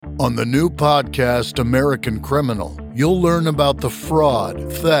On the new podcast, American Criminal, you'll learn about the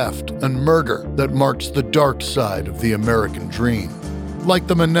fraud, theft, and murder that marks the dark side of the American dream. Like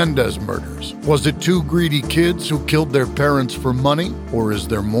the Menendez murders, was it two greedy kids who killed their parents for money, or is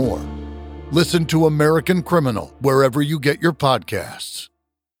there more? Listen to American Criminal wherever you get your podcasts.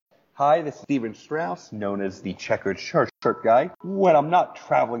 Hi, this is Steven Strauss, known as the Checkered Shirt Guy. When I'm not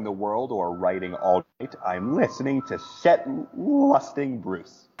traveling the world or writing all night, I'm listening to Set Lusting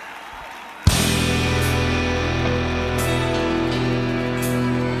Bruce.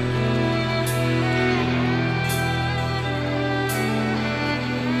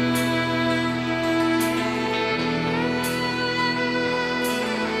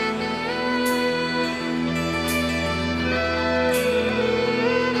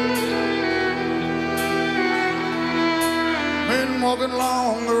 Walking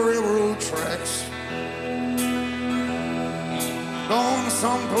along the railroad tracks, going to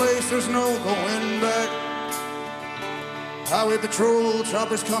some place there's no going back. Highway patrol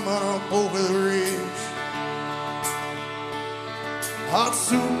choppers coming up over the ridge. Hot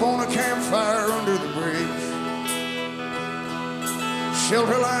soup on a campfire under the bridge.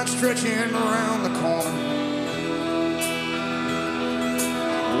 Shelter line stretching around the corner.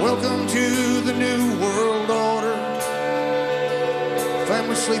 Welcome to the New World Order.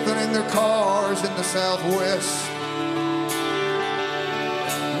 Families sleeping in their cars in the Southwest.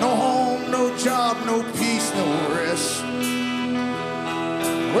 No home, no job, no peace, no rest.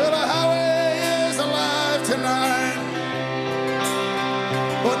 Well, the highway is alive tonight,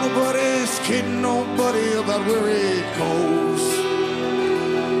 but nobody's kidding nobody about where it goes.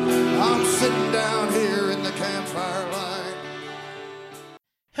 I'm sitting down here in the campfire light.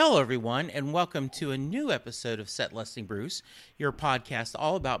 Hello, everyone, and welcome to a new episode of Set Lusting Bruce, your podcast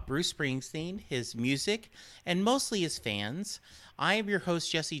all about Bruce Springsteen, his music, and mostly his fans. I am your host,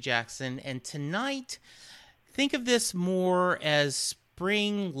 Jesse Jackson, and tonight, think of this more as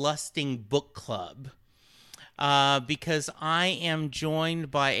Spring Lusting Book Club, because I am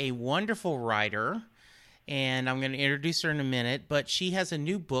joined by a wonderful writer, and I'm going to introduce her in a minute, but she has a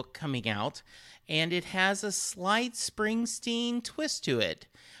new book coming out, and it has a slight Springsteen twist to it.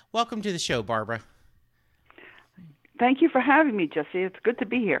 Welcome to the show, Barbara. Thank you for having me, Jesse. It's good to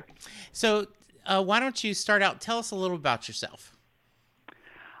be here. So why don't you start out? Tell us a little about yourself.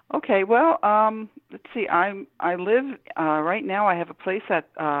 Okay, well, let's see. I live, right now I have a place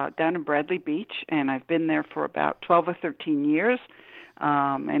down in Bradley Beach, and I've been there for about 12 or 13 years,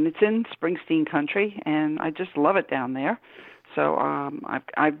 and it's in Springsteen country, and I just love it down there. So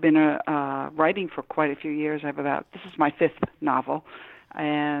I've been writing for quite a few years. This is my fifth novel.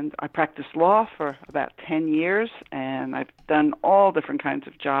 And I practiced law for about 10 years, and I've done all different kinds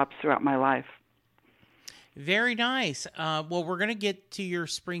of jobs throughout my life. Very nice. Well, we're going to get to your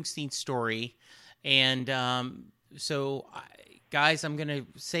Springsteen story. And so, guys, I'm going to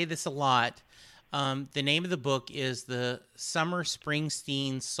say this a lot. The name of the book is The Summer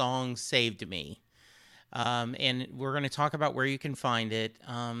Springsteen Song Saved Me. And we're going to talk about where you can find it.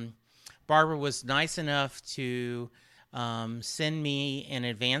 Barbara was nice enough to send me an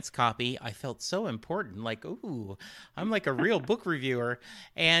advance copy. I felt so important, like, ooh, I'm like a real book reviewer.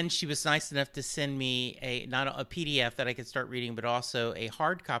 And she was nice enough to send me not a PDF that I could start reading, but also a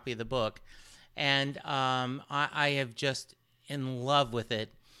hard copy of the book. And I have just in love with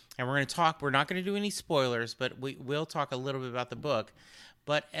it. And we're not going to do any spoilers, but we will talk a little bit about the book.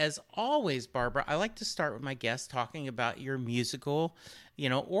 But as always, Barbara, I like to start with my guests talking about your musical,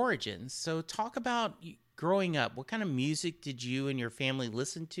 origins. So talk about growing up. What kind of music did you and your family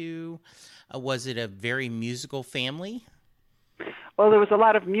listen to? Was it a very musical family? Well, there was a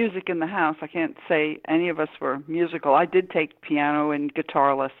lot of music in the house. I can't say any of us were musical. I did take piano and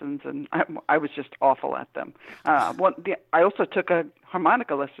guitar lessons, and I was just awful at them. I also took a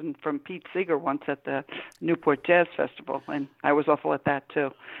harmonica lesson from Pete Seeger once at the Newport Jazz Festival, and I was awful at that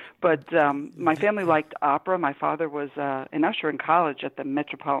too. But my family liked opera. My father was an usher in college at the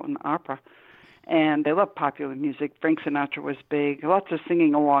Metropolitan Opera, and they loved popular music. Frank Sinatra was big. Lots of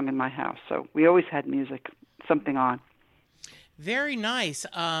singing along in my house, so we always had music, something on. Very nice.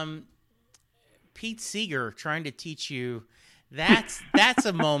 Pete Seeger trying to teach you, that's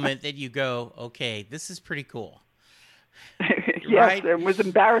a moment that you go, okay, this is pretty cool. Yes, right? It was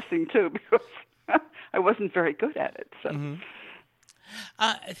embarrassing too because I wasn't very good at it. So. Mm-hmm.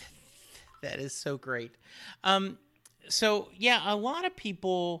 That is so great. So yeah, a lot of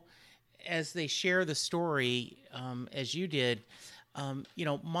people, as they share the story, as you did,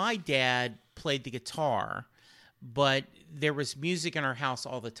 my dad played the guitar, but there was music in our house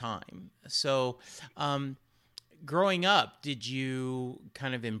all the time. So growing up, did you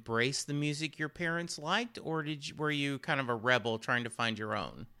kind of embrace the music your parents liked, or were you kind of a rebel trying to find your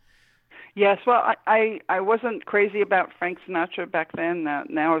own? Yes, well, I wasn't crazy about Frank Sinatra back then.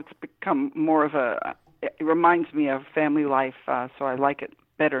 Now it's become more of it reminds me of family life, so I like it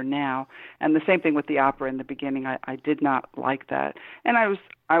better now. And the same thing with the opera in the beginning. I did not like that, and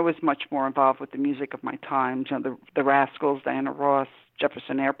I was much more involved with the music of my times. The Rascals, Diana Ross,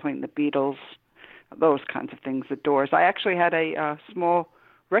 Jefferson Airplane, the Beatles, those kinds of things. The Doors. I actually had a small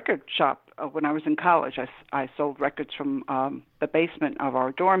record shop when I was in college. I sold records from the basement of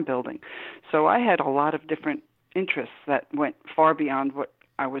our dorm building. So I had a lot of different interests that went far beyond what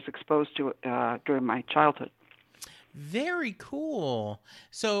I was exposed to during my childhood. Very cool.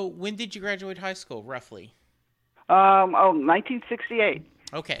 So when did you graduate high school, roughly? 1968.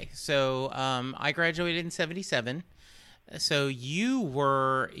 Okay, so I graduated in 1977. So you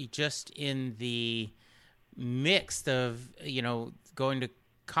were just in the mix of, going to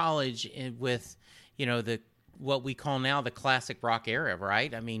college with, what we call now the classic rock era,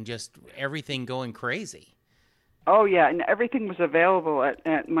 right? I mean, just everything going crazy. Oh yeah, and everything was available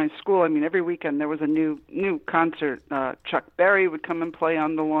at my school. I mean, every weekend there was a new concert. Chuck Berry would come and play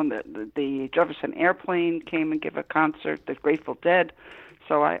on the lawn. The Jefferson Airplane came and give a concert. The Grateful Dead.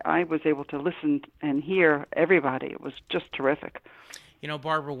 So I was able to listen and hear everybody. It was just terrific.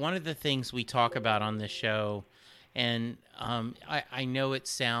 Barbara, one of the things we talk about on this show, and I know it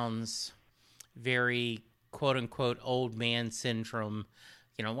sounds very quote-unquote old man syndrome,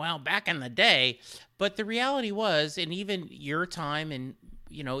 well, back in the day, but the reality was, and even your time and,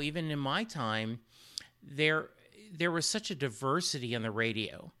 even in my time, there was such a diversity on the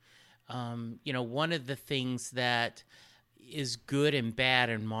radio. One of the things that is good and bad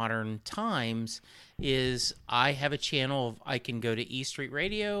in modern times is I have a channel I can go to E Street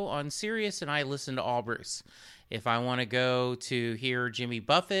Radio on Sirius and I listen to all Bruce. If I want to go to hear Jimmy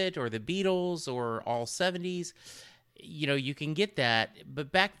Buffett or the Beatles or all 70s, you can get that.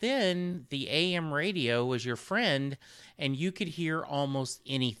 But back then, the AM radio was your friend, and you could hear almost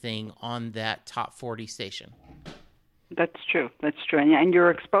anything on that top 40 station. That's true. And you're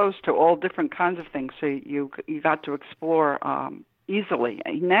exposed to all different kinds of things, so you got to explore easily.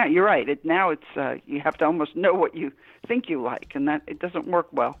 Now, you're right. Now it's you have to almost know what you think you like, and that it doesn't work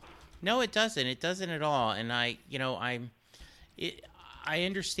well. No, it doesn't. It doesn't at all. And I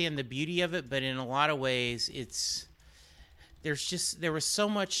understand the beauty of it, but in a lot of ways, there was so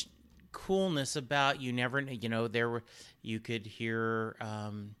much coolness about you could hear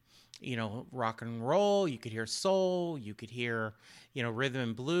rock and roll, you could hear soul, you could hear rhythm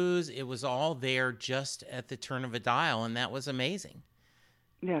and blues. It was all there just at the turn of a dial, and that was amazing.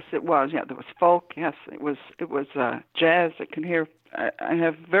 Yes, it was. Yeah, there was folk. Yes, it was jazz. I can hear. I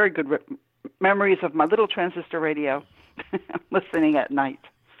have very good memories of my little transistor radio listening at night.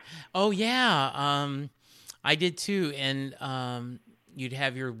 Oh yeah. I did too, and you'd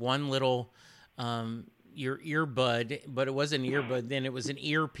have your one little your earbud, but it wasn't an earbud then, it was an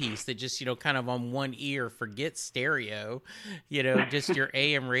earpiece that just kind of on one ear, forget stereo, just your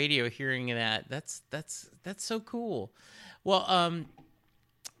AM radio, hearing that. That's so cool. Well,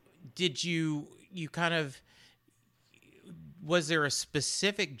 did you kind of, was there a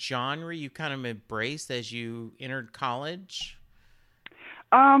specific genre you kind of embraced as you entered college?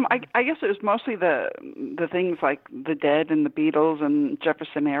 I guess it was mostly the things like the Dead and the Beatles and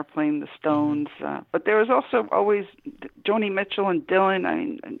Jefferson Airplane, the Stones. But there was also always Joni Mitchell and Dylan. I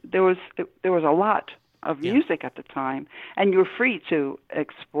mean, there was a lot of music at the time, and you were free to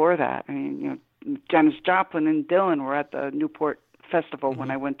explore that. I mean, Janis Joplin and Dylan were at the Newport Festival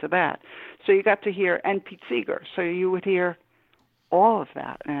when I went to that, so you got to hear, and Pete Seeger. So you would hear all of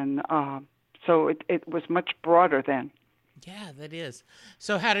that, and so it was much broader then. Yeah, that is.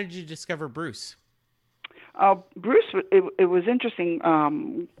 So how did you discover Bruce? Bruce, it was interesting.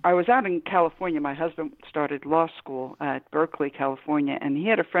 I was out in California. My husband started law school at Berkeley, California, and he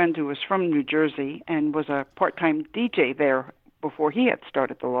had a friend who was from New Jersey and was a part-time DJ there before he had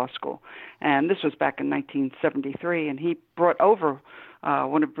started the law school. And this was back in 1973, and he brought over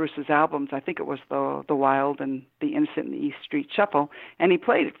one of Bruce's albums. I think it was The Wild and the Innocent and the East Street Shuffle, and he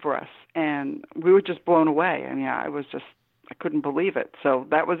played it for us. And we were just blown away. I mean, I couldn't believe it. So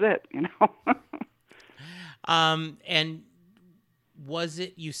that was it, And was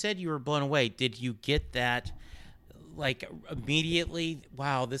it, you said you were blown away. Did you get that like immediately?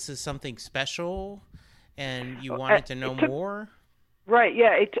 Wow, this is something special, and you wanted to know more? Right.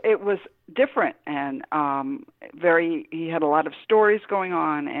 Yeah. It was different and he had a lot of stories going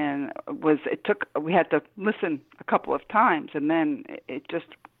on, and we had to listen a couple of times, and then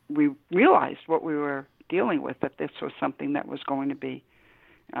we realized what we were dealing with, that this was something that was going to be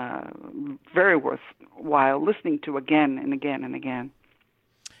very worthwhile listening to again and again and again.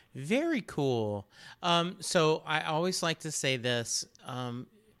 Very cool. So I always like to say this.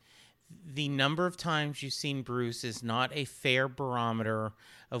 The number of times you've seen Bruce is not a fair barometer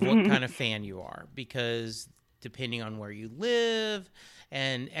of what kind of fan you are, because depending on where you live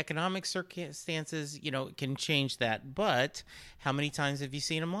and economic circumstances, it can change that. But how many times have you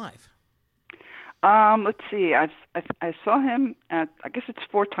seen him live? Let's see. I saw him at, I guess it's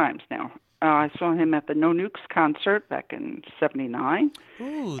 4 times now. I saw him at the No Nukes concert back in '79.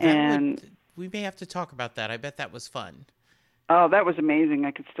 Ooh, we may have to talk about that. I bet that was fun. Oh, that was amazing.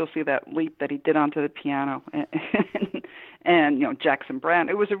 I could still see that leap that he did onto the piano. And Jackson Browne.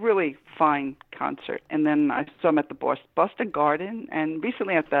 It was a really fine concert. And then I saw him at the Boston Garden, and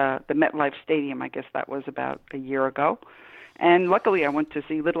recently at the MetLife Stadium. I guess that was about a year ago. And luckily, I went to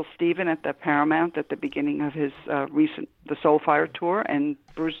see Little Steven at the Paramount at the beginning of his recent The Soulfire tour, and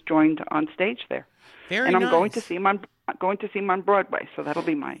Bruce joined on stage there. Very and I'm nice. going to see him on Broadway, so that'll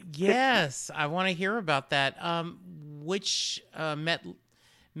be my Yes, I want to hear about that. Which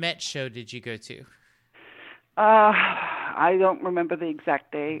Met show did you go to? I don't remember the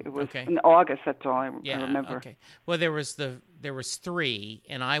exact day. It was in August. That's all I remember. Okay. Well, there was 3,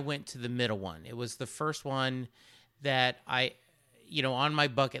 and I went to the middle one. It was the first one that I, on my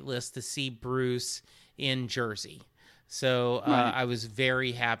bucket list to see Bruce in Jersey. So I was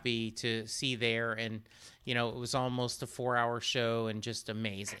very happy to see there, and it was almost a 4-hour show and just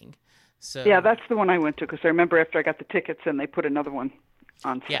amazing. So yeah, that's the one I went to, because I remember after I got the tickets and they put another one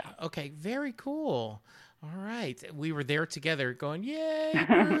on sale. Yeah. Okay. Very cool. All right. We were there together going, yay,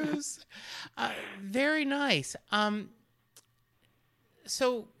 Bruce. Very nice.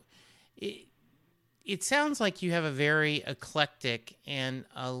 So it sounds like you have a very eclectic and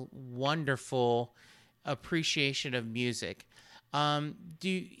a wonderful appreciation of music.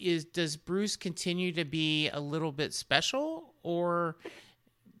 Does Bruce continue to be a little bit special, or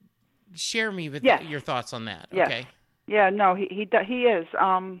share me with your thoughts on that? Yes. Okay. Yeah, no, he is.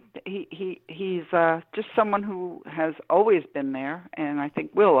 He's just someone who has always been there, and I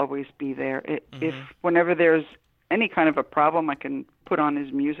think will always be there. If whenever there's any kind of a problem, I can put on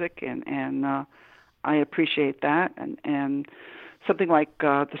his music, and I appreciate that. And something like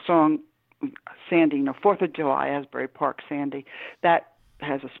the song Sandy, 4th of July, Asbury Park, Sandy, that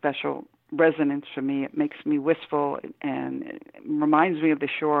has a special resonance for me. It makes me wistful, and it reminds me of the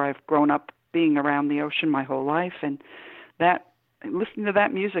shore. I've grown up being around the ocean my whole life, and that listening to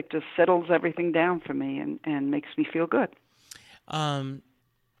that music just settles everything down for me and makes me feel good. I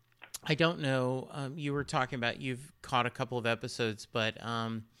don't know. You were talking about you've caught a couple of episodes, but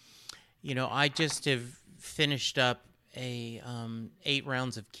I just have finished up a 8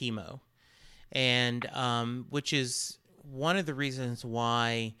 rounds of chemo, and which is one of the reasons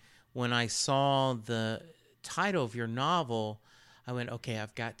why when I saw the title of your novel, I went, okay,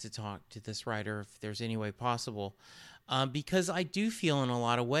 I've got to talk to this writer if there's any way possible, because I do feel in a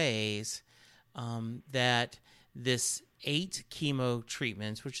lot of ways that this 8 chemo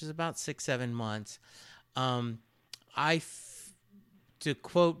treatments, which is about 6-7 months, to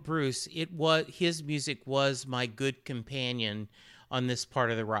quote Bruce, his music was my good companion on this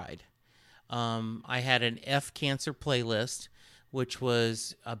part of the ride. I had an F Cancer playlist, which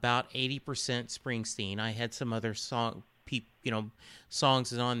was about 80% Springsteen. I had some other songs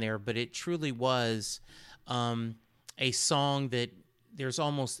on there, but it truly was a song that there's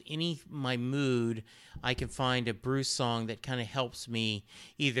almost my mood, I can find a Bruce song that kind of helps me,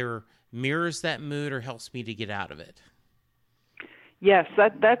 either mirrors that mood or helps me to get out of it. Yes,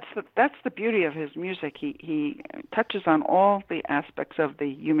 that's the beauty of his music. He touches on all the aspects of the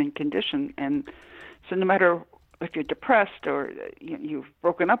human condition, and so no matter if you're depressed or you've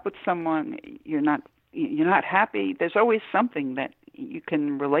broken up with someone, you're not happy, there's always something that you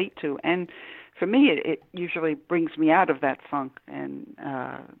can relate to. And for me, it usually brings me out of that funk and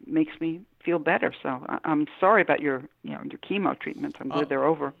makes me feel better. So I'm sorry about your chemo treatments. I'm glad they're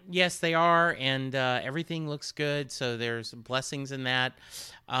over. Yes, they are, and everything looks good. So there's blessings in that.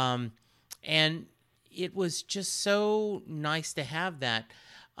 And it was just so nice to have that.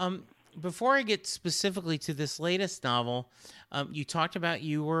 Before I get specifically to this latest novel, you talked about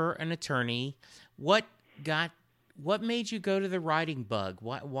you were an attorney. What made you go to the writing bug?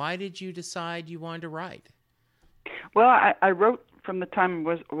 Why did you decide you wanted to write? Well, I wrote from the time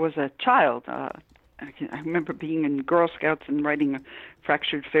I was a child. I remember being in Girl Scouts and writing a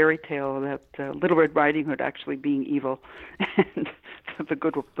fractured fairy tale about Little Red Riding Hood actually being evil and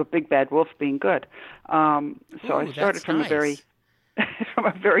the big bad wolf being good. So I started from a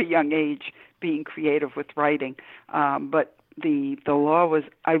very young age being creative with writing. But the law was,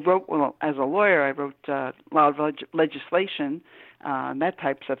 I wrote, well, as a lawyer, I wrote a lot of legislation, that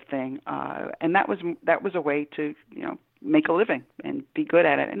types of thing, and that was a way to make a living and be good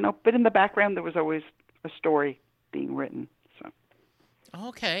at it. And but in the background there was always a story being written. So.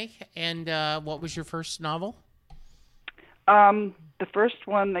 Okay, and what was your first novel? The first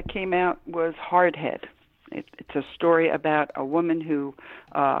one that came out was Hardhead. It's a story about a woman who,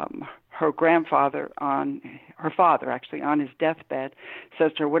 her father on his deathbed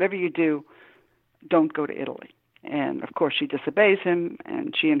says to her, "Whatever you do, don't go to Italy." And of course she disobeys him,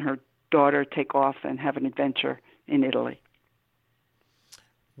 and she and her daughter take off and have an adventure in Italy.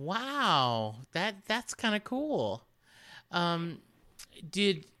 Wow, that's kind of cool.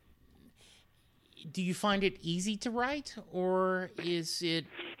 Do you find it easy to write, or is it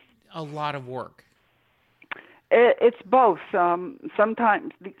a lot of work? It's both.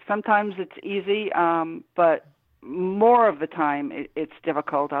 Sometimes it's easy, but more of the time it's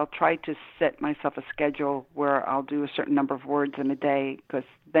difficult. I'll try to set myself a schedule where I'll do a certain number of words in a day, because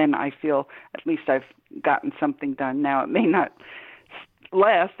then I feel at least I've gotten something done. Now, it may not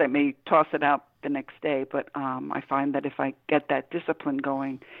last. I may toss it out the next day, but I find that if I get that discipline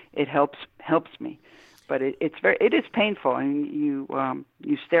going, it helps me. But it is painful, and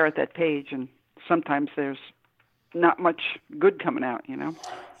you stare at that page, and sometimes there's not much good coming out.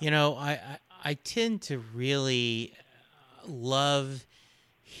 I tend to really love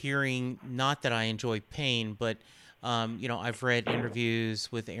hearing, not that I enjoy pain, but I've read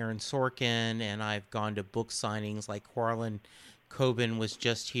interviews with Aaron Sorkin, and I've gone to book signings. Like Harlan Coben was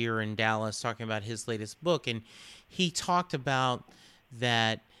just here in Dallas talking about his latest book, and he talked about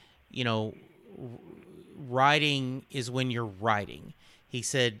that, writing is when you're writing. He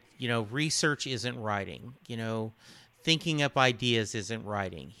said, research isn't writing, thinking up ideas isn't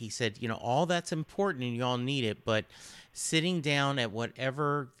writing. He said, all that's important and you all need it, but sitting down at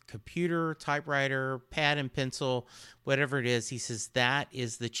whatever computer, typewriter, pad and pencil, whatever it is, he says that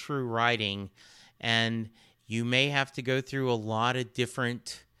is the true writing. And you may have to go through a lot of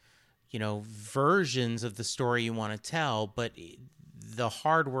different, versions of the story you want to tell, but the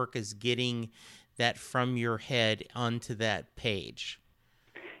hard work is getting that from your head onto that page.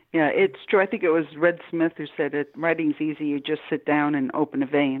 Yeah, it's true. I think it was Red Smith who said it. Writing's easy. You just sit down and open a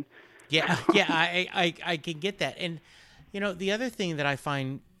vein. Yeah, I can get that. And, the other thing that I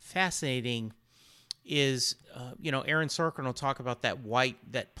find fascinating is, Aaron Sorkin will talk about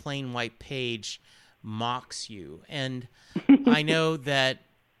that plain white page mocks you. And I know that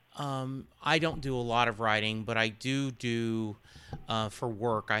I don't do a lot of writing, but I do for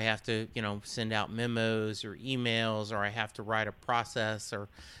work. I have to, send out memos or emails, or I have to write a process or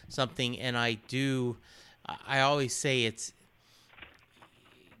something. And I always say it's,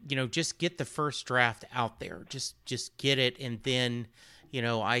 just get the first draft out there. Just get it. And then,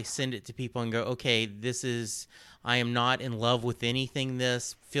 I send it to people and go, okay, I am not in love with anything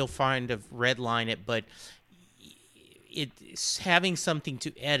feel fine to redline it, but having something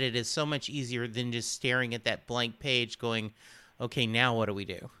to edit is so much easier than just staring at that blank page going, okay, now what do we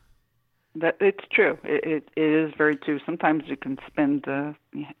do? That it's true. It is very true. Sometimes you can spend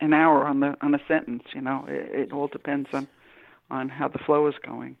an hour on a sentence. It all depends on how the flow is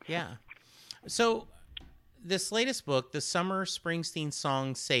going. Yeah. So this latest book, The Summer Springsteen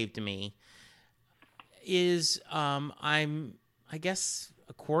Song Saved Me, is I'm I guess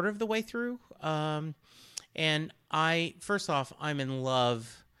a quarter of the way through. And first off, I'm in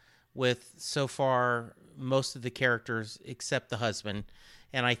love with, so far, most of the characters except the husband.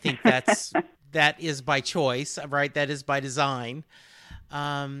 And I think that is by choice, right? That is by design.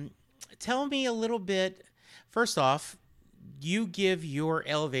 Tell me a little bit, first off, you give your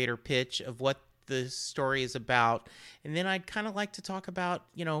elevator pitch of what the story is about. And then I'd kind of like to talk about,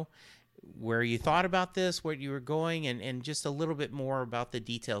 where you thought about this, where you were going, and just a little bit more about the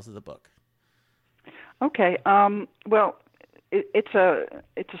details of the book. Okay. Well, it's a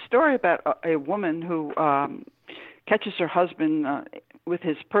story about a woman who catches her husband with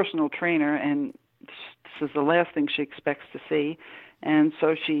his personal trainer, and this is the last thing she expects to see. And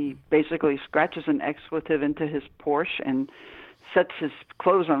so she basically scratches an expletive into his Porsche and sets his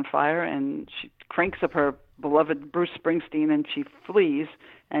clothes on fire, and she cranks up her beloved Bruce Springsteen, and she flees,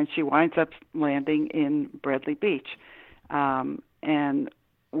 and she winds up landing in Bradley Beach. And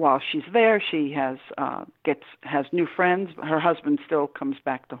while she's there, she has new friends. Her husband still comes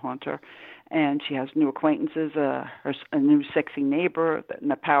back to haunt her, and she has new acquaintances, a new sexy neighbor,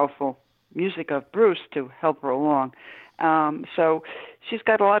 and the powerful music of Bruce to help her along. So she's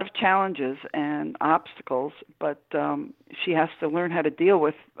got a lot of challenges and obstacles, but she has to learn how to deal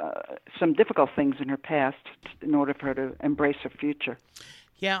with some difficult things in her past in order for her to embrace her future.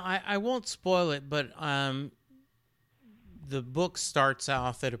 Yeah, I won't spoil it, but the book starts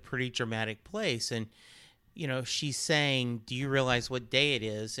off at a pretty dramatic place, and she's saying, do you realize what day it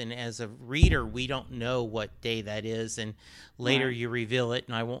is? And as a reader, we don't know what day that is, and later Right. you reveal it,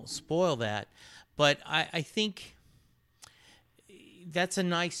 and I won't spoil that. But I think that's a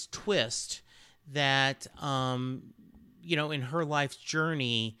nice twist that, in her life's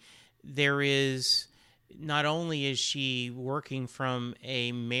journey, there is, not only is she working from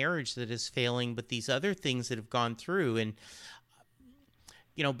a marriage that is failing, but these other things that have gone through. And,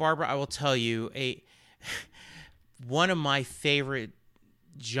 Barbara, I will tell you, one of my favorite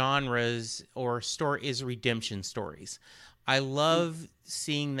genres or story is redemption stories. I love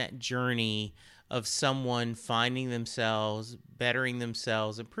seeing that journey of someone finding themselves, bettering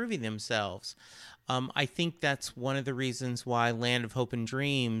themselves, improving themselves. I think that's one of the reasons why Land of Hope and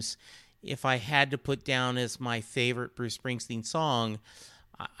Dreams, if I had to put down as my favorite Bruce Springsteen song,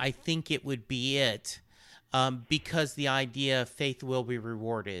 I think it would be it. Because the idea of faith will be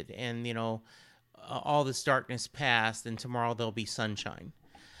rewarded, and all this darkness past, and tomorrow there'll be sunshine.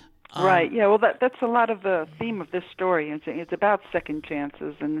 Right. Yeah. Well, that's a lot of the theme of this story. It's about second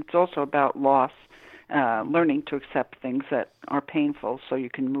chances, and it's also about loss, learning to accept things that are painful, so you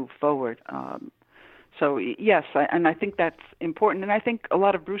can move forward. So yes, and I think that's important. And I think a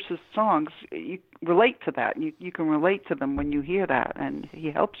lot of Bruce's songs, you relate to that. You can relate to them when you hear that, and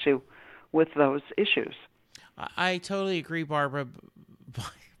he helps you with those issues. I totally agree, Barbara.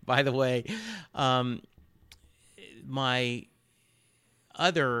 By the way, my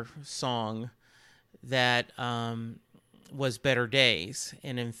other song that was Better Days,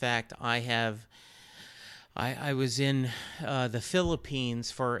 and in fact, I was in the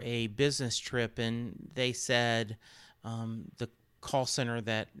Philippines for a business trip, and they said, the call center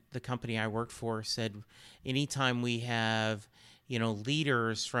that the company I worked for said, anytime we have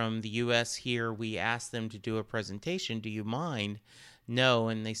leaders from the U.S. here, we ask them to do a presentation. Do you mind? No.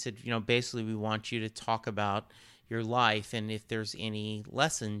 And they said, basically we want you to talk about your life, and if there's any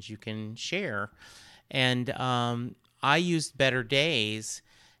lessons you can share. And I used Better Days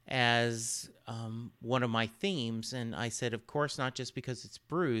as one of my themes. And I said, of course, not just because it's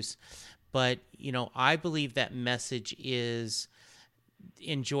Bruce, but, I believe that message is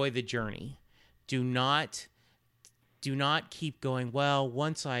enjoy the journey. Do not keep going, well,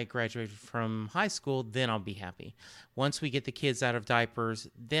 once I graduate from high school, then I'll be happy. Once we get the kids out of diapers,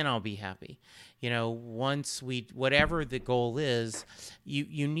 then I'll be happy. Once whatever the goal is,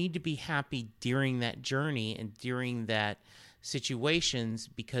 you need to be happy during that journey and during that situations,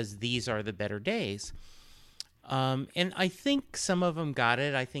 because these are the better days. And I think some of them got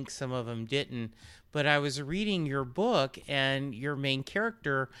it. I think some of them didn't. But I was reading your book, and your main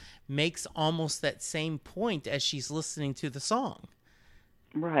character makes almost that same point as she's listening to the song.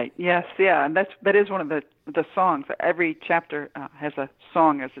 Right. Yes. Yeah. And that is one of the songs. Every chapter has a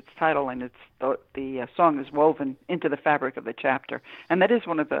song as its title, and it's the song is woven into the fabric of the chapter. And that is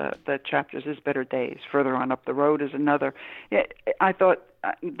one of the chapters. Is Better Days. Further on up the road is another. Yeah, I thought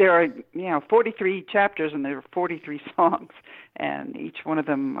there are 43 chapters, and there are 43 songs, and each one of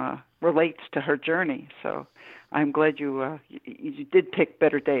them relates to her journey. So I'm glad you did pick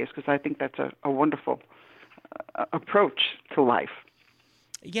Better Days, because I think that's a wonderful approach to life.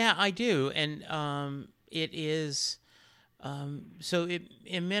 Yeah, I do, and it is. So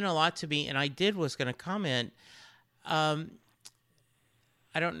it meant a lot to me, and I was going to comment. I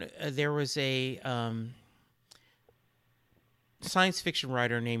don't know. There was a science fiction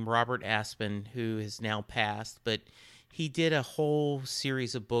writer named Robert Aspen who has now passed, but he did a whole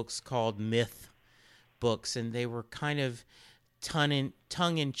series of books called Myth books, and they were kind of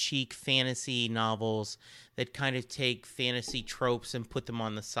tongue-in-cheek fantasy novels that kind of take fantasy tropes and put them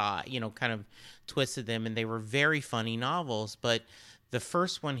on the side, kind of twisted them, and they were very funny novels. But the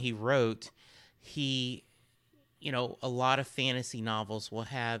first one he wrote, a lot of fantasy novels will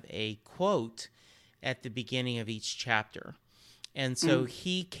have a quote at the beginning of each chapter. And so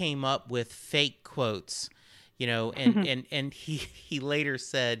he came up with fake quotes, and he later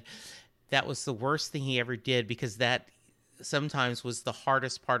said that was the worst thing he ever did, because that sometimes was the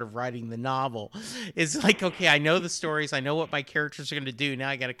hardest part of writing the novel. It's like, okay, I know the stories, I know what my characters are going to do. Now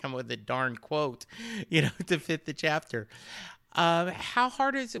I got to come up with a darn quote, to fit the chapter. How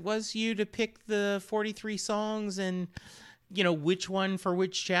hard was you to pick the 43 songs, and which one for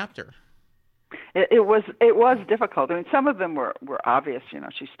which chapter? It was difficult. I mean, some of them were obvious. You know,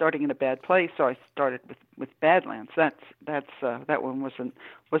 she's starting in a bad place, so I started with Badlands. That one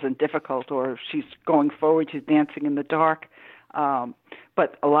wasn't difficult. Or she's going forward, she's dancing in the dark.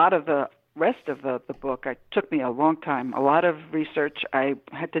 But a lot of the rest of the book, it took me a long time. A lot of research. I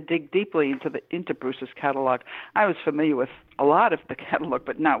had to dig deeply into Bruce's catalog. I was familiar with a lot of the catalog,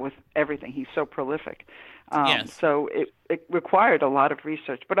 but not with everything. He's so prolific. Yes. So it required a lot of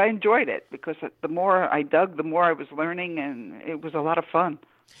research, but I enjoyed it because the more I dug, the more I was learning, and it was a lot of fun.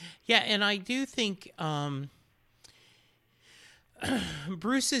 Yeah, and I do think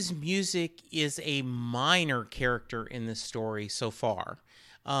Bruce's music is a minor character in the story so far.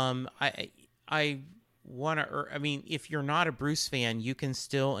 I want to. I mean, if you're not a Bruce fan, you can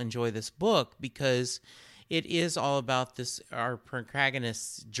still enjoy this book because it is all about our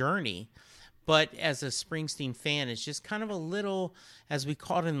protagonist's journey. But as a Springsteen fan, it's just kind of a little, as we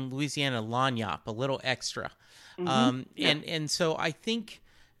call it in Louisiana, lagniappe, a little extra. And so I think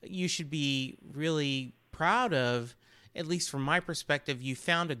you should be really proud of, at least from my perspective, you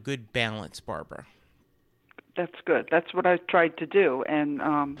found a good balance, Barbara. That's good. That's what I tried to do. And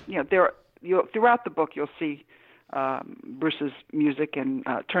throughout the book, you'll see Bruce's music and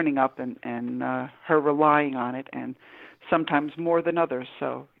turning up and her relying on it, and sometimes more than others.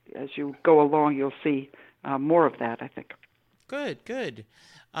 So as you go along, you'll see more of that, I think. Good.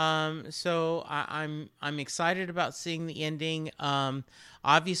 So I'm excited about seeing the ending.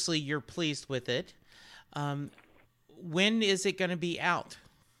 Obviously, you're pleased with it. When is it going to be out?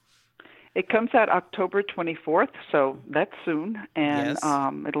 It comes out October 24th, so that's soon, and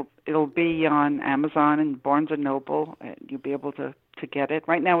Yes. It'll be on Amazon and Barnes and Noble. And you'll be able to get it.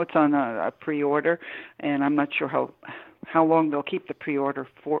 Right now, it's on a pre-order, and I'm not sure how long they'll keep the pre-order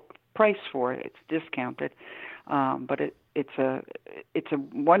price for it. It's discounted, but it's a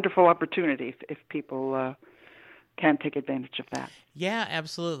wonderful opportunity if people can take advantage of that. Yeah,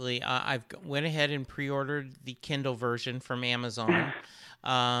 absolutely. I've went ahead and pre-ordered the Kindle version from Amazon.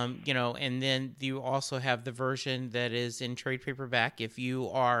 And then you also have the version that is in trade paperback if you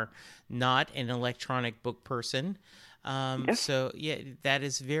are not an electronic book person. Yes. So yeah, that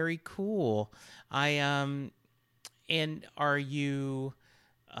is very cool. And are you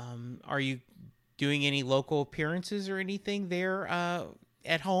doing any local appearances or anything there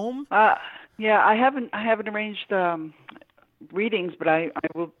at home? Yeah, I haven't arranged readings, but I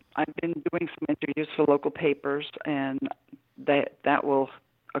will. I've been doing some interviews for local papers, and that will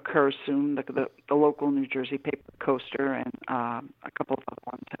occur soon. The local New Jersey paper, Coaster, and a couple of other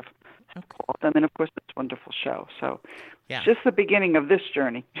ones have called. And then, of course, this wonderful show. So Yeah. it's just the beginning of this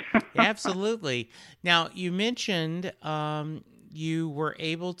journey. Absolutely. Now, you mentioned you were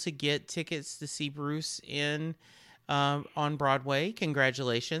able to get tickets to see Bruce on Broadway.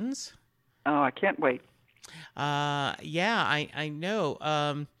 Congratulations. Oh, I can't wait. Yeah, I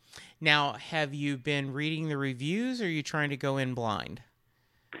know. Now, have you been reading the reviews, or are you trying to go in blind?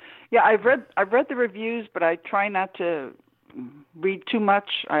 Yeah, I've read the reviews, but I try not to read too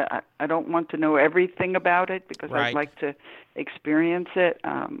much. I don't want to know everything about it because Right. I'd like to experience it.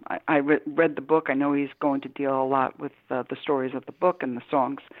 I read the book. I know he's going to deal a lot with the stories of the book and the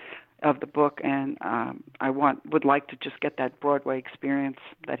songs of the book, and I would like to just get that Broadway experience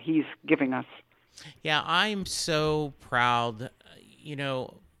that he's giving us. Yeah, I'm so proud.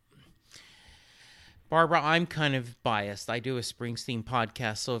 Barbara, I'm kind of biased. I do a Springsteen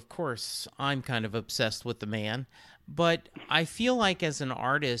podcast, so of course I'm kind of obsessed with the man. But I feel like as an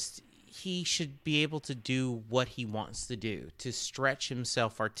artist, he should be able to do what he wants to do, to stretch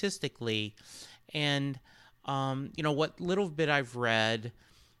himself artistically. And, what little bit I've read,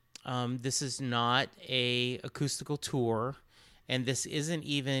 this is not a acoustical tour, and this isn't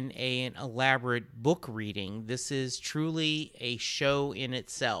even an elaborate book reading. This is truly a show in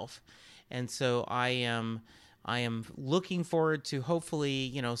itself. And so I am looking forward to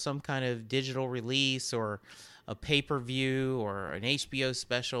hopefully, some kind of digital release or a pay-per-view or an HBO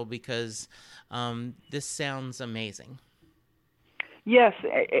special, because this sounds amazing. Yes,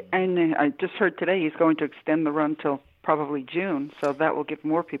 and I just heard today he's going to extend the run till probably June, so that will give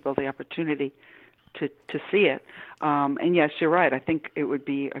more people the opportunity to see it. And yes, you're right. I think it would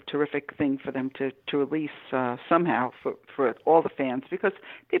be a terrific thing for them to release somehow for all the fans, because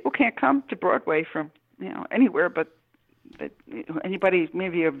people can't come to Broadway from anywhere, but anybody,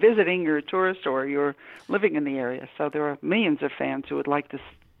 maybe you're visiting, you're a tourist, or you're living in the area. So there are millions of fans who would like to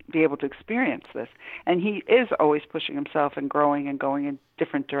be able to experience this. And he is always pushing himself and growing and going in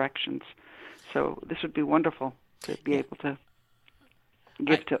different directions. So this would be wonderful to be able to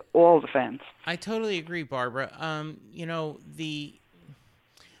give to all the fans. I totally agree, Barbara.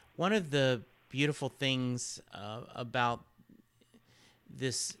 One of the beautiful things about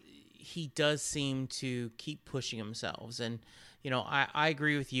this. He does seem to keep pushing himself. And, I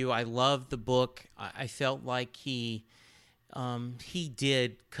agree with you. I love the book. I felt like he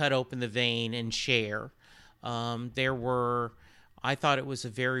did cut open the vein and share. I thought it was a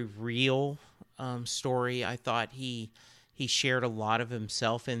very real story. I thought he shared a lot of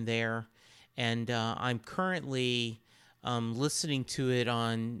himself in there. And I'm currently listening to it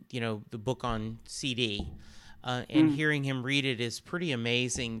on, the book on CD. And hearing him read it is pretty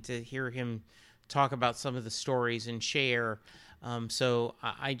amazing to hear him talk about some of the stories and share. So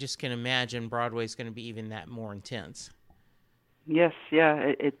I just can imagine Broadway's going to be even that more intense. Yes,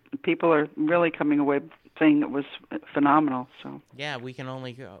 yeah. People are really coming away saying it was phenomenal. So yeah, we can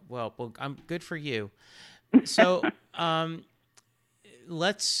only go. Well, I'm good for you. So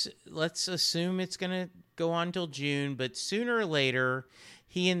let's assume it's going to go on till June, but sooner or later,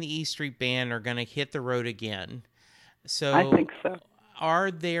 he and the E Street Band are going to hit the road again. So I think so. Are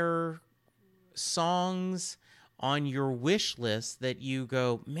there songs on your wish list that you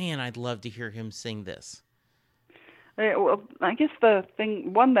go, man, I'd love to hear him sing this? Well, I guess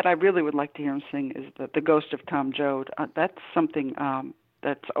one that I really would like to hear him sing is the Ghost of Tom Joad. That's something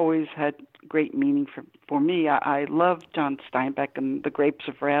that's always had great meaning for me. I love John Steinbeck and The Grapes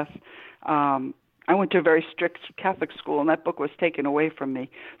of Wrath. I went to a very strict Catholic school, and that book was taken away from me.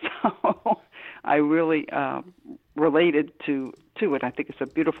 So I really related to it. I think it's a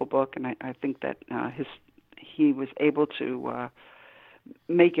beautiful book, and I think that he was able to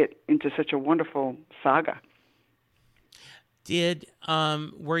make it into such a wonderful saga.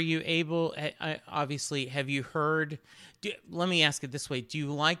 Were you able, obviously, have you heard, let me ask it this way, do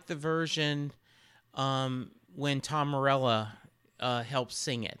you like the version when Tom Morello helps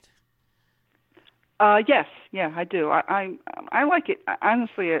sing it? Yes, yeah, I do. I like it.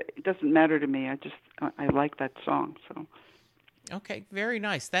 Honestly, it doesn't matter to me. I like that song. So. Okay, very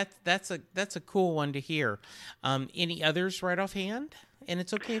nice. That's a cool one to hear. Any others right offhand? And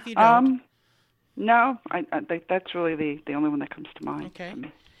it's okay if you don't. No, I think that's really the only one that comes to mind. Okay.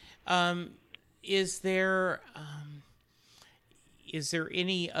 For me. Is there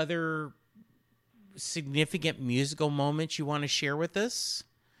any other significant musical moments you want to share with us?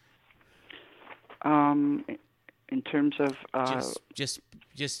 In terms of just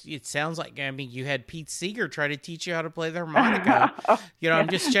it sounds like, I mean, you had Pete Seeger try to teach you how to play the harmonica. I'm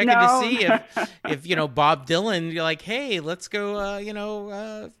just checking to see if Bob Dylan, you're like, hey, let's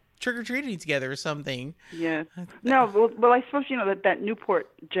go trick or treating together or something. Yeah. No. Well, I suppose that Newport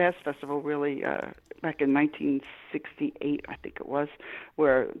Jazz Festival really back in 1968, I think it was,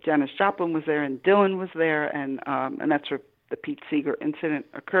 where Janis Joplin was there and Dylan was there, and that's where the Pete Seeger incident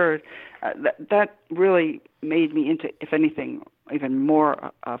occurred. That really made me into, if anything, even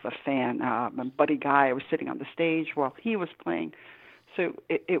more of a fan. And Buddy Guy, I was sitting on the stage while he was playing. So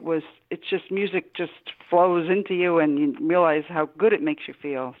it's just music just flows into you, and you realize how good it makes you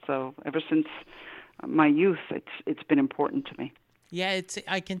feel. So ever since my youth, it's been important to me. Yeah,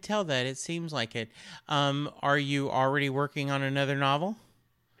 I can tell that. It seems like it. Are you already working on another novel?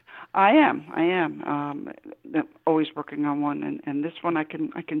 I am. I'm always working on one, and this one I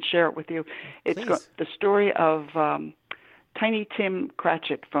can share it with you. It's the story of Tiny Tim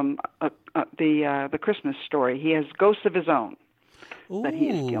Cratchit from the Christmas Story. He has ghosts of his own that he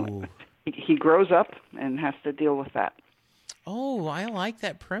is dealing with. He grows up and has to deal with that. Oh, I like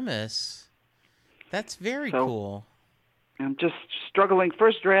that premise. That's very cool. I'm just struggling.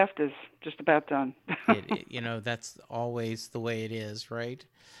 First draft is just about done. That's always the way it is, right?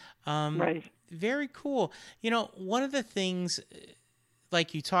 Right. Very cool. One of the things,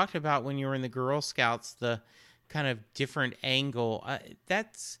 like you talked about when you were in the Girl Scouts, the kind of different angle,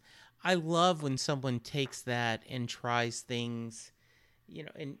 I love when someone takes that and tries things,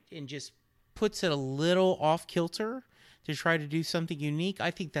 and just puts it a little off kilter to try to do something unique.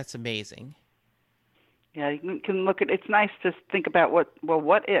 I think that's amazing. Yeah, you can look at. It's nice to think about what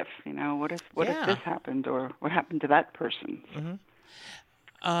if, what if this happened, or what happened to that person.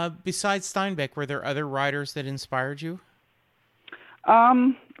 Mm-hmm. Besides Steinbeck, were there other writers that inspired you?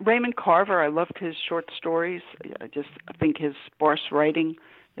 Raymond Carver. I loved his short stories. I think his sparse writing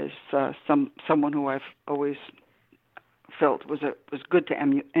is someone who I've always felt was good to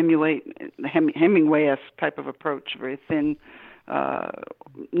emulate. The Hemingway-esque type of approach, very thin,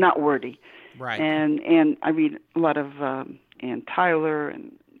 not wordy. Right. And I read a lot of Ann Tyler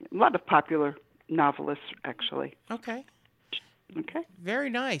and a lot of popular novelists, actually. Okay. Okay. Very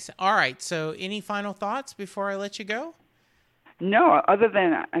nice. All right. So any final thoughts before I let you go? No, other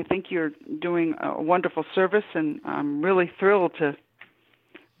than I think you're doing a wonderful service, and I'm really thrilled to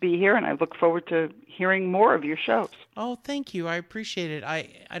be here, and I look forward to hearing more of your shows. Oh, thank you. I appreciate it.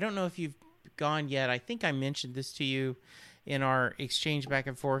 I don't know if you've gone yet. I think I mentioned this to you in our exchange back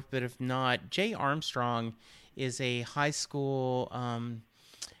and forth, but if not, Jay Armstrong is a high school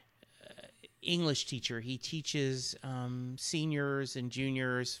English teacher. He teaches seniors and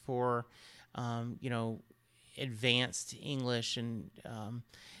juniors for, advanced English, and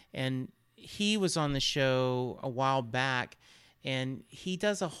he was on the show a while back, and he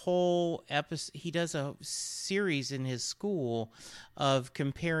does a whole episode. He does a series in his school of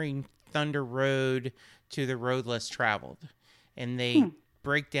comparing Thunder Road to The Road Less Traveled, and they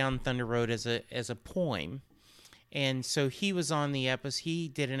break down Thunder Road as a poem. And so he was on the episode. He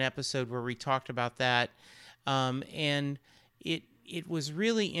did an episode where we talked about that, and it was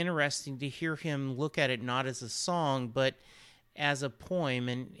really interesting to hear him look at it not as a song but as a poem.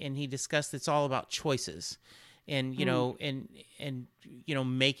 And he discussed it's all about choices, and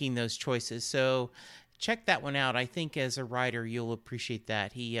making those choices. So check that one out. I think as a writer you'll appreciate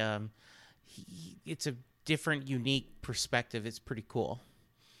that. He it's a different, unique perspective. It's pretty cool.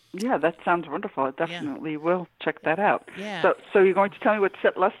 Yeah, that sounds wonderful. I definitely will check that out. Yeah. So you're going to tell me what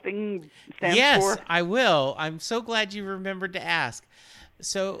set listing stands for? Yes, I will. I'm so glad you remembered to ask.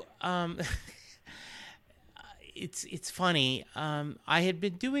 So, it's funny. I had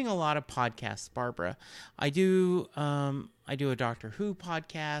been doing a lot of podcasts, Barbara. I do a Doctor Who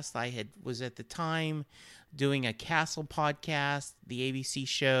podcast. I was at the time doing a Castle podcast, the ABC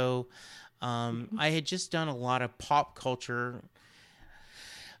show. I had just done a lot of pop culture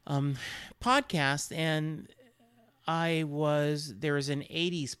podcast, and there was an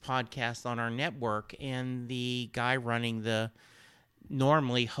 80s podcast on our network, and the guy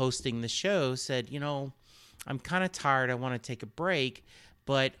normally hosting the show said, I'm kind of tired. I want to take a break,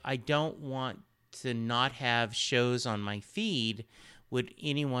 but I don't want to not have shows on my feed. Would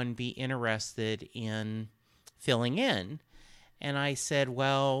anyone be interested in filling in? And I said,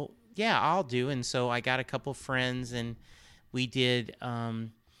 well, yeah, I'll do. And so I got a couple friends, and we did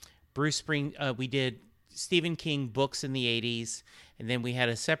we did Stephen King books in the 80s, and then we had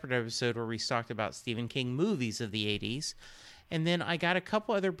a separate episode where we talked about Stephen King movies of the 80s. And then I got a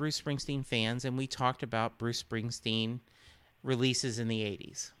couple other Bruce Springsteen fans, and we talked about Bruce Springsteen releases in the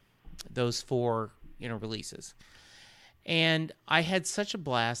 80s, those 4 releases. And I had such a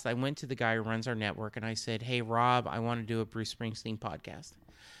blast. I went to the guy who runs our network, and I said, hey, Rob, I want to do a Bruce Springsteen podcast.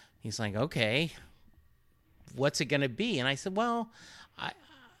 He's like, okay, what's it going to be? And I said, well,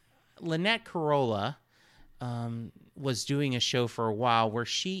 Lynette Carolla was doing a show for a while where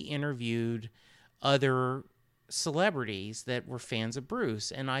she interviewed other celebrities that were fans of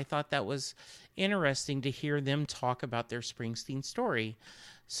Bruce, and I thought that was interesting to hear them talk about their Springsteen story.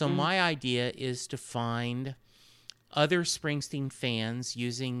 So my idea is to find other Springsteen fans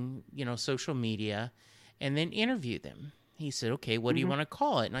using, social media, and then interview them. He said, okay, what do you want to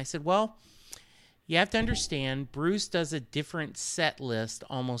call it? And I said, well, you have to understand, Bruce does a different set list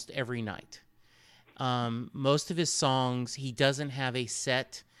almost every night. Most of his songs, he doesn't have a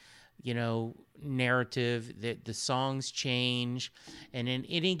set, narrative. The songs change. And in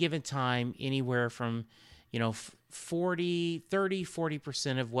any given time, anywhere from,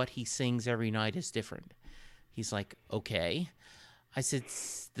 40% of what he sings every night is different. He's like, okay. I said,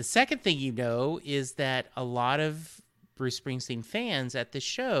 the second thing is that a lot of Bruce Springsteen fans at the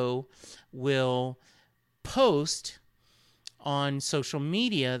show will post on social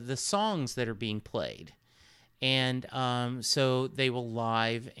media the songs that are being played. And so they will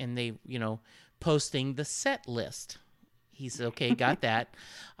live, and they, posting the set list. He said, okay, got that.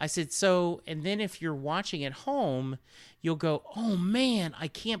 I said, so, and then if you're watching at home, you'll go, oh man, I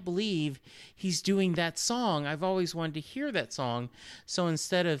can't believe he's doing that song. I've always wanted to hear that song. So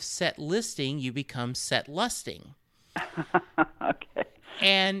instead of set listing, you become set lusting. Okay.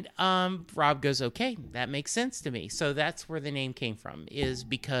 And Rob goes, okay, that makes sense to me. So that's where the name came from, is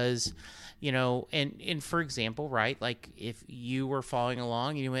because, and for example, right, like if you were following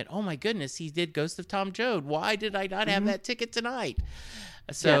along and you went, oh my goodness, he did Ghost of Tom Joad. Why did I not have that ticket tonight?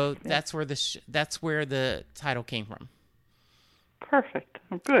 So that's where the title came from. Perfect.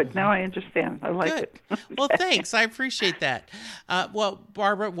 Good. Now I understand. I like it. Well, thanks. I appreciate that. Well,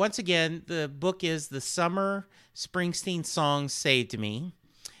 Barbara, once again, the book is The Summer Springsteen Songs Saved Me.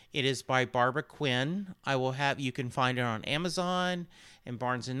 It is by Barbara Quinn. You can find it on Amazon and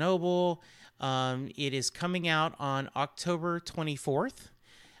Barnes & Noble. It is coming out on October 24th.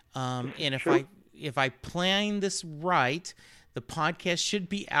 And if I plan this right, the podcast should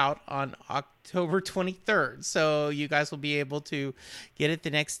be out on October 23rd. So you guys will be able to get it the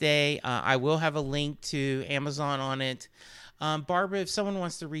next day. I will have a link to Amazon on it. Barbara, if someone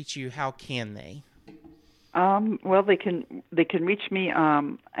wants to reach you, how can they? Well, they can reach me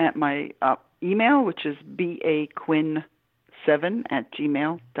at my email, which is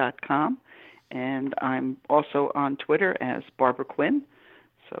baquinn7@gmail.com, and I'm also on Twitter as Barbara Quinn.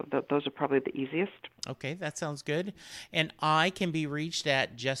 So those are probably the easiest. Okay, that sounds good. And I can be reached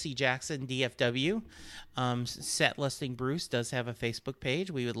at Jesse Jackson DFW. Set Listing Bruce does have a Facebook page.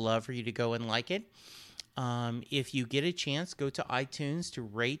 We would love for you to go and like it. If you get a chance, go to iTunes to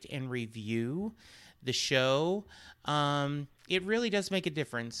rate and review the show. It really does make a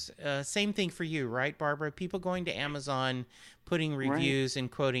difference. Same thing for you, right, Barbara? People going to Amazon, putting reviews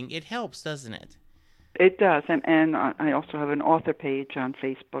and quoting, it helps, doesn't it? It does, and I also have an author page on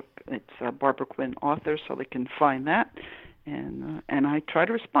Facebook. It's Barbara Quinn Author, so they can find that. And I try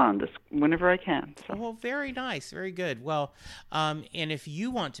to respond whenever I can. So. Well, very nice. Very good. Well, and if you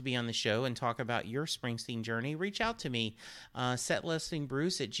want to be on the show and talk about your Springsteen journey, reach out to me,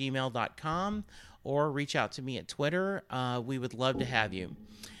 setlistingbruce@gmail.com, or reach out to me at Twitter. We would love to have you.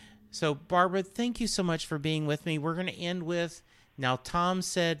 So, Barbara, thank you so much for being with me. We're going to end with, now Tom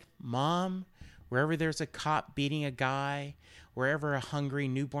said, Mom, wherever there's a cop beating a guy, wherever a hungry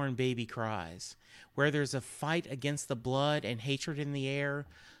newborn baby cries, where there's a fight against the blood and hatred in the air,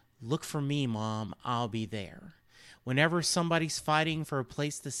 look for me, Mom, I'll be there. Whenever somebody's fighting for a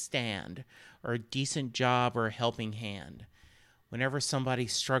place to stand, or a decent job or a helping hand, whenever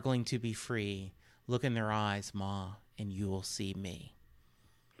somebody's struggling to be free, look in their eyes, Ma, and you will see me.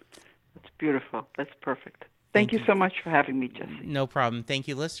 That's beautiful. That's perfect. Thank you so much for having me, Jesse. No problem. Thank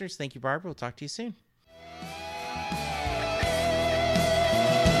you, listeners. Thank you, Barbara. We'll talk to you soon.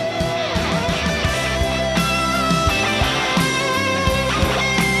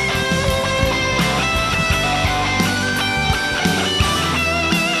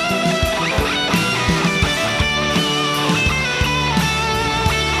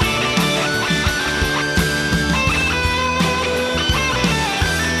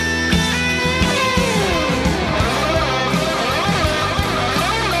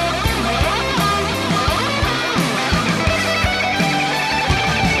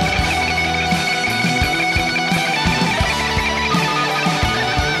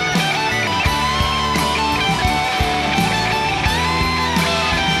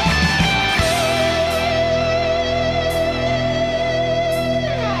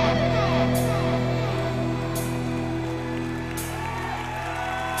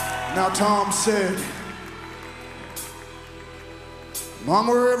 Now Tom said, Mom,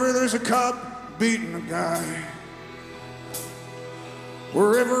 wherever there's a cop beating a guy,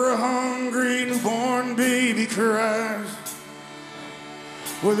 wherever a hungry newborn baby cries,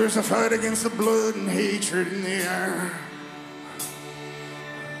 where there's a fight against the blood and hatred in the air,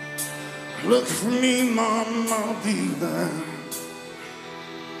 look for me, Mom, I'll be there.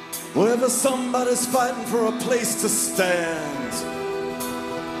 Wherever somebody's fighting for a place to stand,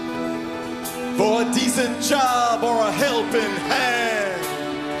 for a decent job or a helping hand,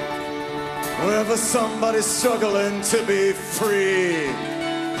 wherever somebody's struggling to be free,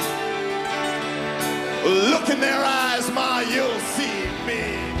 look in their eyes, Ma, you'll see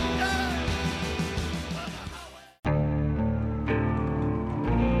me.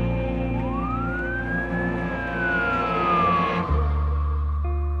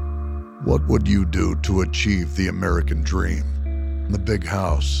 What would you do to achieve the American dream? The big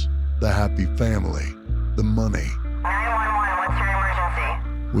house, the happy family, the money. 911, what's your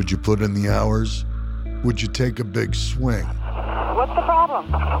emergency? Would you put in the hours? Would you take a big swing? What's the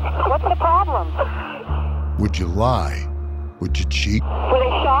problem? What's the problem? Would you lie? Would you cheat? Were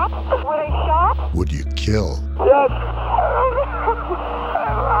they shot? Were they shot? Would you kill? Yes.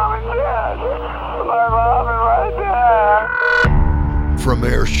 My mom is dead. My mom is right there. From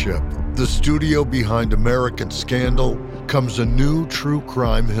Airship, the studio behind American Scandal, comes a new true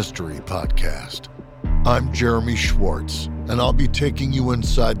crime history podcast. I'm Jeremy Schwartz, and I'll be taking you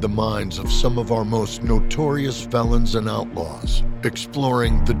inside the minds of some of our most notorious felons and outlaws,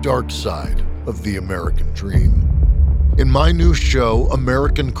 exploring the dark side of the American dream. In my new show,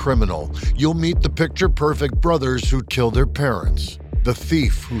 American Criminal, you'll meet the picture-perfect brothers who killed their parents, the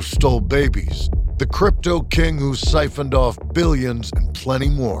thief who stole babies, the crypto king who siphoned off billions, and plenty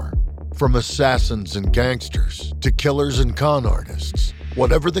more. From assassins and gangsters to killers and con artists.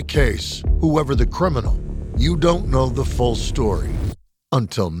 Whatever the case, whoever the criminal, you don't know the full story.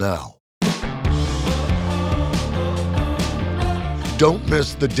 Until now. Don't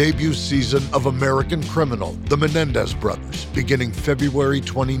miss the debut season of American Criminal, The Menendez Brothers, beginning February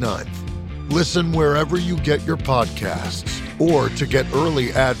 29th. Listen wherever you get your podcasts, or to get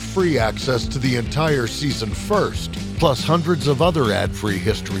early ad-free access to the entire season first, plus hundreds of other ad-free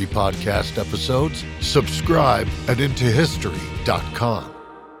history podcast episodes, subscribe at IntoHistory.com.